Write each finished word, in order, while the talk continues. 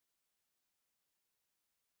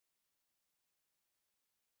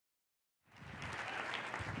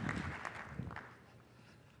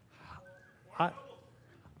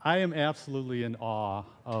I am absolutely in awe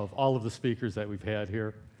of all of the speakers that we've had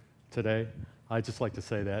here today. I'd just like to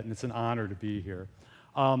say that, and it's an honor to be here.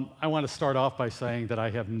 I want to start off by saying that I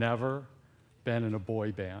have never been in a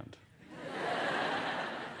boy band.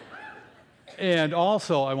 And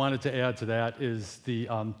also, I wanted to add to that is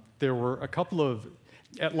there were a couple of,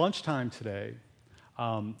 at lunchtime today,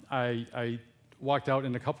 I walked out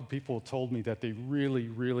and a couple of people told me that they really,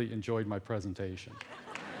 really enjoyed my presentation.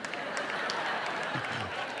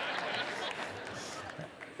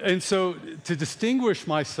 And so, to distinguish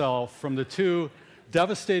myself from the two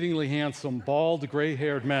devastatingly handsome, bald,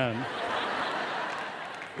 gray-haired men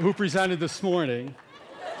who presented this morning,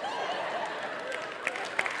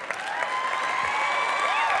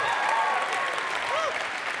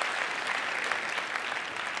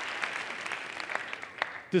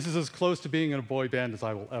 this is as close to being in a boy band as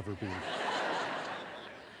I will ever be.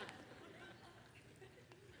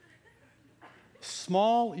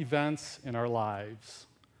 Small events in our lives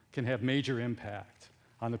can have major impact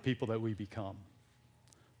on the people that we become.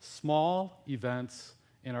 Small events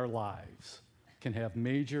in our lives can have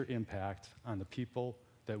major impact on the people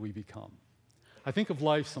that we become. I think of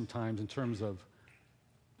life sometimes in terms of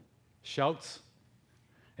shouts,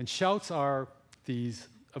 and shouts are these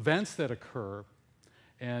events that occur,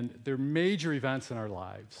 and they're major events in our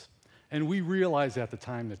lives, and we realize at the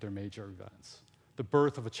time that they're major events. The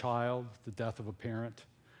birth of a child, the death of a parent,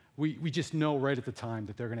 we just know right at the time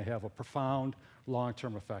that they're going to have a profound,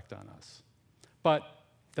 long-term effect on us. But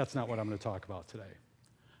that's not what I'm going to talk about today.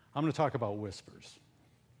 I'm going to talk about whispers.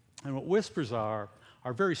 And what whispers are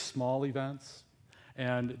very small events,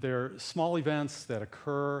 and they're small events that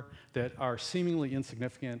occur that are seemingly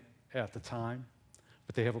insignificant at the time,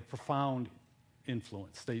 but they have a profound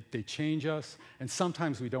influence. They change us, and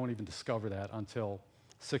sometimes we don't even discover that until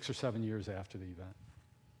 6 or 7 years after the event.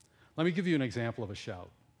 Let me give you an example of a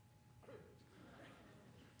shout.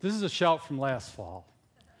 This is a shout from last fall.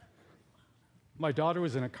 My daughter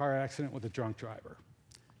was in a car accident with a drunk driver.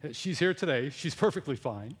 She's here today. She's perfectly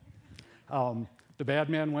fine. The bad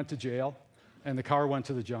man went to jail, and the car went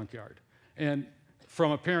to the junkyard. And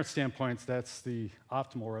from a parent standpoint, that's the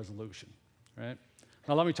optimal resolution, right?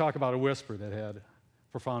 Now let me talk about a whisper that had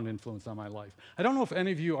profound influence on my life. I don't know if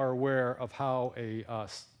any of you are aware of how a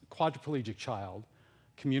quadriplegic child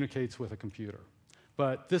communicates with a computer.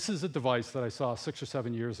 But this is a device that I saw 6 or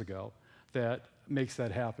 7 years ago that makes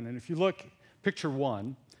that happen. And if you look, picture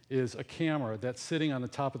one is a camera that's sitting on the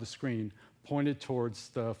top of the screen pointed towards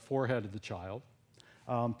the forehead of the child.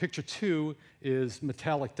 Picture two is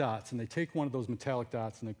metallic dots, and they take one of those metallic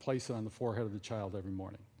dots and they place it on the forehead of the child every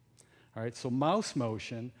morning. All right, so mouse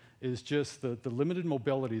motion is just the limited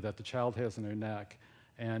mobility that the child has in their neck,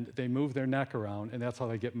 and they move their neck around, and that's how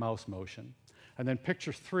they get mouse motion. And then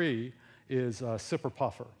picture three is a sipper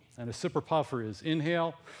puffer, and a sipper puffer is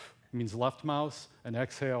inhale, means left mouse, and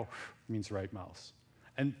exhale means right mouse.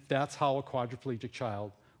 And that's how a quadriplegic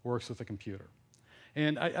child works with a computer.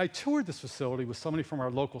 And I toured this facility with somebody from our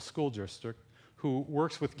local school district who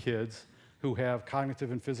works with kids who have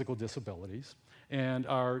cognitive and physical disabilities, and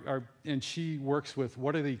she works with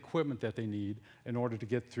what are the equipment that they need in order to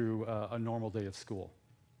get through a normal day of school.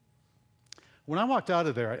 When I walked out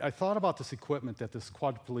of there, I thought about this equipment that this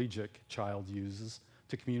quadriplegic child uses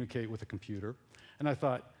to communicate with a computer, and I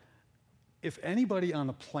thought, if anybody on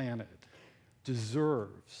the planet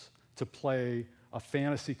deserves to play a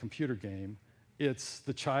fantasy computer game, it's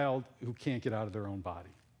the child who can't get out of their own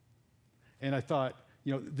body. And I thought,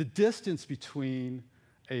 you know, the distance between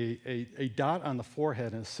a dot on the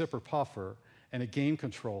forehead and a sipper puffer and a game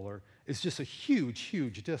controller is just a huge,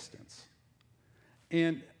 huge distance.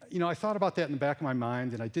 And you know, I thought about that in the back of my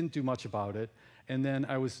mind, and I didn't do much about it. And then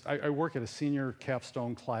I work at a senior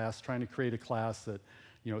capstone class, trying to create a class that,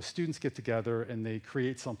 you know, students get together and they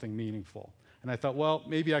create something meaningful. And I thought, well,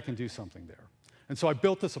 maybe I can do something there. And so I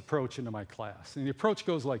built this approach into my class. And the approach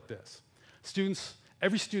goes like this.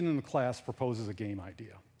 Every student in the class proposes a game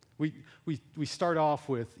idea. We start off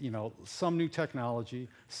with, you know, some new technology,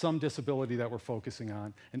 some disability that we're focusing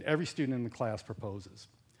on, and every student in the class proposes.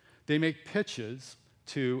 They make pitches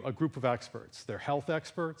to a group of experts. They're health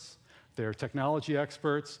experts, they're technology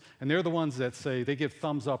experts, and they're the ones that say they give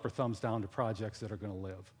thumbs up or thumbs down to projects that are going to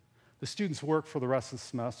live. The students work for the rest of the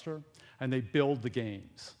semester, and they build the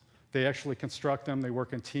games. They actually construct them. They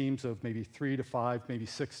work in teams of maybe 3 to 5, maybe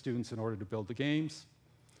 6 students in order to build the games.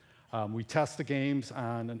 We test the games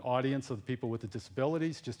on an audience of people with the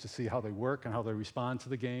disabilities just to see how they work and how they respond to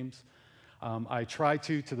the games. I try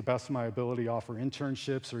to the best of my ability, offer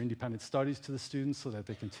internships or independent studies to the students so that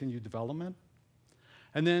they continue development.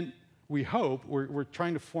 And then we hope, we're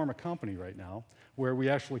trying to form a company right now, where we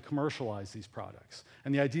actually commercialize these products.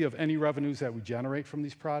 And the idea of any revenues that we generate from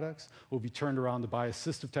these products will be turned around to buy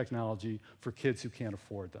assistive technology for kids who can't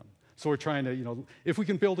afford them. So we're trying to, if we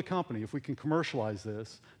can build a company, if we can commercialize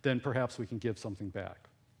this, then perhaps we can give something back.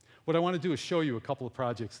 What I want to do is show you a couple of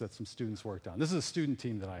projects that some students worked on. This is a student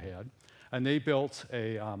team that I had, and they built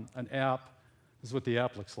an app. This is what the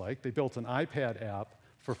app looks like. They built an iPad app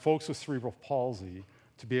for folks with cerebral palsy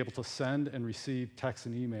to be able to send and receive texts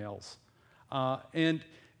and emails. And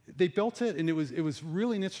they built it, and it was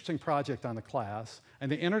really an interesting project on the class,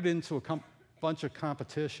 and they entered into a bunch of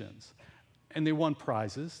competitions, and they won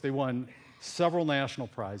prizes. They won several national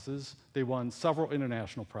prizes, they won several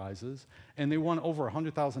international prizes, and they won over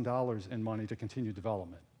 $100,000 in money to continue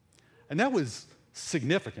development. And that was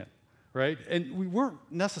significant, right? And we weren't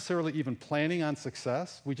necessarily even planning on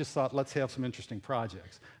success. We just thought, let's have some interesting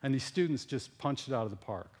projects. And these students just punched it out of the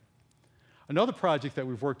park. Another project that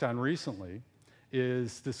we've worked on recently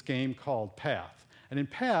is this game called Path. And in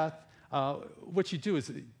Path, what you do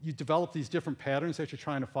is you develop these different patterns that you're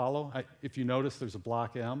trying to follow. If you notice, there's a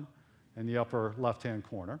block M in the upper left-hand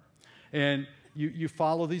corner. And you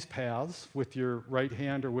follow these paths with your right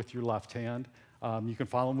hand or with your left hand. You can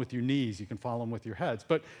follow them with your knees. You can follow them with your heads.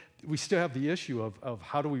 But we still have the issue of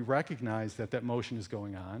how do we recognize that that motion is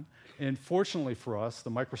going on. And fortunately for us,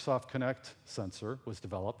 the Microsoft Kinect sensor was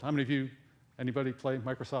developed. How many of you, anybody play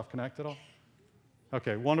Microsoft Kinect at all?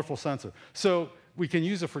 Okay, wonderful sensor. So we can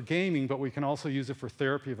use it for gaming, but we can also use it for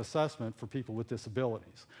therapy of assessment for people with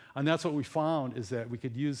disabilities. And that's what we found, is that we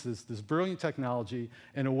could use this brilliant technology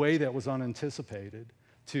in a way that was unanticipated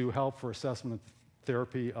to help for assessment and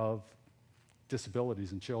therapy of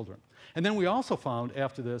disabilities in children. And then we also found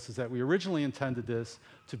after this is that we originally intended this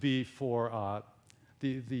to be for,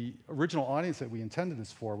 the original audience that we intended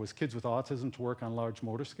this for was kids with autism to work on large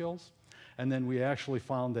motor skills. And then we actually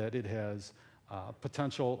found that it has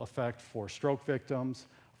potential effect for stroke victims,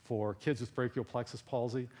 for kids with brachial plexus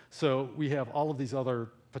palsy. So we have all of these other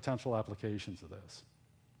potential applications of this.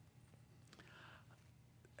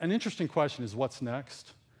 An interesting question is what's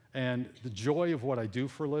next? And the joy of what I do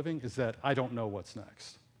for a living is that I don't know what's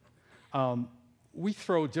next. We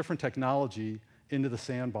throw different technology into the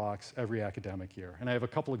sandbox every academic year. And I have a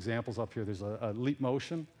couple examples up here. There's a Leap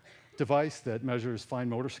Motion device that measures fine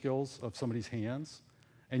motor skills of somebody's hands.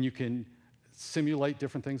 And you can simulate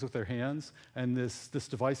different things with their hands. And this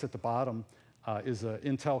device at the bottom is an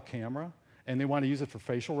Intel camera. And they want to use it for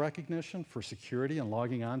facial recognition, for security, and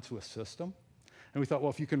logging on to a system. And we thought,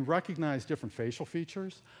 well, if you can recognize different facial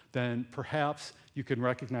features, then perhaps you can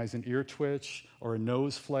recognize an ear twitch, or a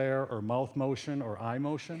nose flare, or mouth motion, or eye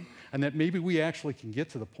motion, and that maybe we actually can get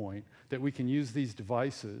to the point that we can use these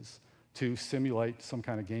devices to simulate some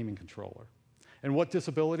kind of gaming controller. And what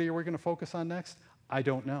disability are we going to focus on next? I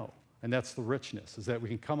don't know. And that's the richness, is that we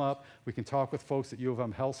can come up, we can talk with folks at U of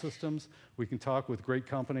M Health Systems, we can talk with great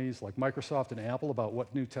companies like Microsoft and Apple about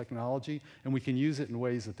what new technology, and we can use it in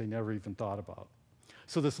ways that they never even thought about.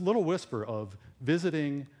 So this little whisper of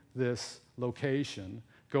visiting this location,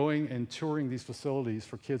 going and touring these facilities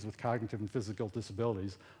for kids with cognitive and physical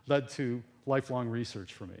disabilities, led to lifelong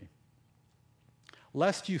research for me.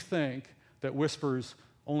 Lest you think that whispers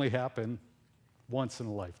only happen once in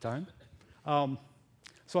a lifetime.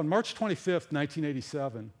 So on March 25th,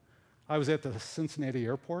 1987, I was at the Cincinnati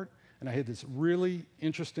airport, and I had this really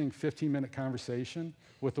interesting 15-minute conversation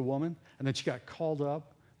with a woman, and then she got called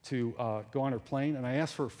up to go on her plane, and I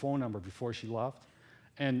asked for her phone number before she left,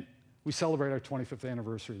 and we celebrate our 25th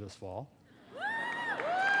anniversary this fall.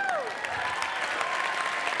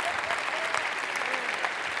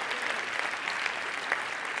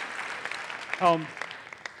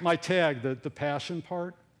 My tag, the passion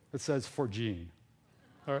part, it says for Jean.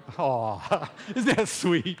 All right. Aw, isn't that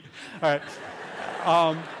sweet? All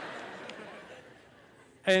right.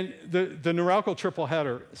 And the Neuralco triple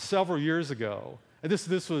header several years ago, and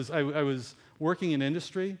this was, I was working in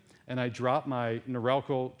industry, and I dropped my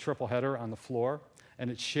Neuralco triple header on the floor,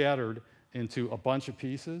 and it shattered into a bunch of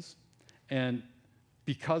pieces. And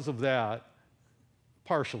because of that,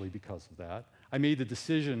 partially because of that, I made the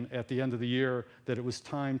decision at the end of the year that it was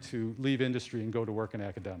time to leave industry and go to work in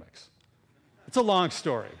academics. It's a long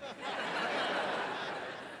story.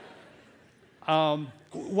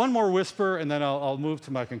 One more whisper, and then I'll move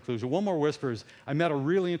to my conclusion. One more whisper is I met a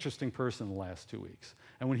really interesting person in the last 2 weeks.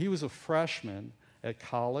 And when he was a freshman at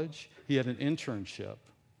college, he had an internship.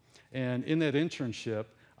 And in that internship,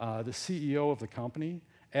 the CEO of the company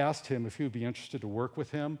asked him if he would be interested to work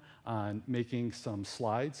with him on making some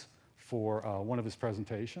slides for one of his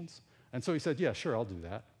presentations. And so he said, yeah, sure, I'll do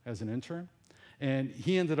that as an intern. And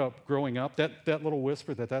he ended up growing up, that little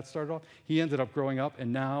whisper that started off, he ended up growing up,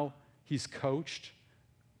 and now he's coached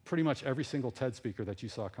pretty much every single TED speaker that you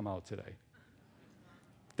saw come out today.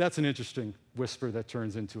 That's an interesting whisper that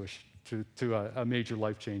turns into a major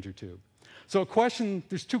life changer too. So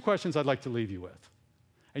there's 2 questions I'd like to leave you with.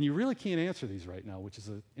 And you really can't answer these right now, which is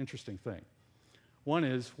an interesting thing. One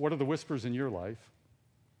is, what are the whispers in your life?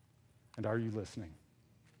 And are you listening?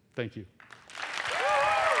 Thank you.